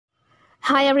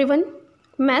Hi everyone,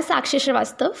 मैं साक्षी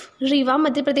श्रीवास्तव रीवा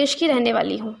मध्य प्रदेश की रहने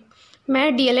वाली हूँ।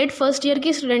 मैं डीएलएड फर्स्ट ईयर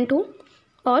की स्टूडेंट हूँ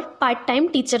और पार्ट टाइम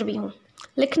टीचर भी हूँ।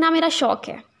 लिखना मेरा शौक़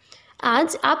है।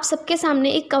 आज आप सबके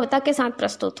सामने एक कविता के साथ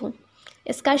प्रस्तुत हूँ।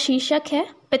 इसका शीर्षक है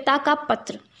पिता का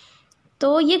पत्र।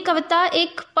 तो ये कविता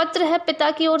एक पत्र है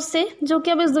पिता की ओर से, जो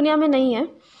कि अब इस दुनिया में नहीं है।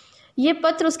 ये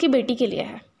पत्र उसकी बेटी के लिए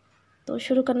है। तो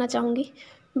शुरू करना चाहूँगी।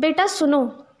 बेटा सुनो,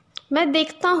 मैं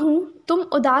देखता हूँ तुम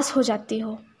उदास हो जाती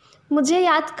हो, मुझे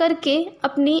याद करके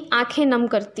अपनी आंखें नम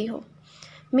करती हो।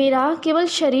 मेरा केवल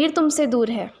शरीर तुमसे दूर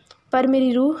है, पर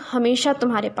मेरी रूह हमेशा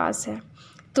तुम्हारे पास है।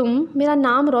 तुम मेरा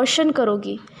नाम रोशन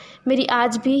करोगी, मेरी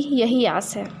आज भी यही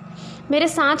आस है। मेरे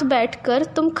साथ बैठकर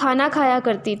तुम खाना खाया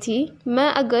करती थी। मैं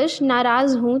अगर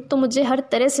नाराज़ हूँ तो मुझे हर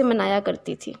तरह से मनाया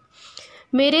करती थी।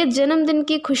 मेरे जन्मदिन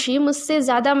की खुशी मुझसे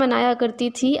ज़्यादा मनाया करती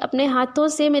थी। अपने हाथों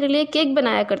से मेरे लिए केक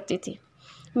बनाया करती थी।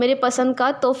 मेरे पसंद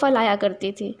का तोहफ़ा लाया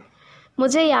करती थी।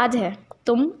 मुझे याद है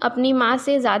तुम अपनी माँ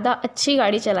से ज़्यादा अच्छी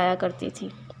गाड़ी चलाया करती थी।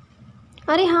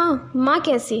 अरे हाँ, माँ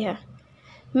कैसी है?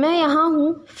 मैं यहाँ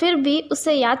हूँ फिर भी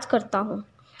उसे याद करता हूँ।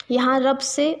 यहाँ रब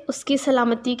से उसकी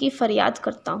सलामती की फ़रियाद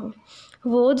करता हूँ।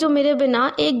 वो जो मेरे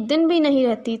बिना एक दिन भी नहीं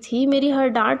रहती थी, मेरी हर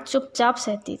डांट चुपचाप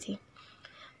सहती थी।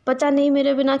 पता नहीं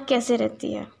मेरे बिना कैसे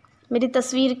रहती है। मेरी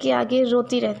तस्वीर के आगे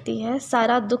रोती रहती है,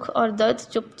 सारा दुख और दर्द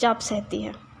चुपचाप सहती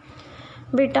है।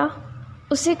 बेटा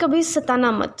उसे कभी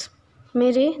सताना मत,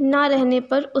 मेरे ना रहने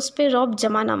पर उस पे रौब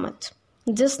जमाना मत।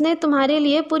 जिसने तुम्हारे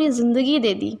लिए पूरी ज़िंदगी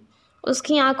दे दी,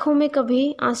 उसकी आंखों में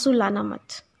कभी आंसू लाना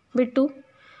मत। बिट्टू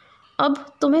अब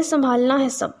तुम्हें संभालना है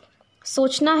सब,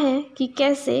 सोचना है कि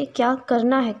कैसे क्या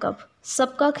करना है कब।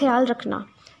 सबका ख्याल रखना,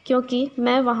 क्योंकि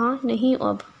मैं वहाँ नहीं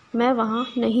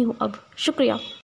हूँ अब। शुक्रिया।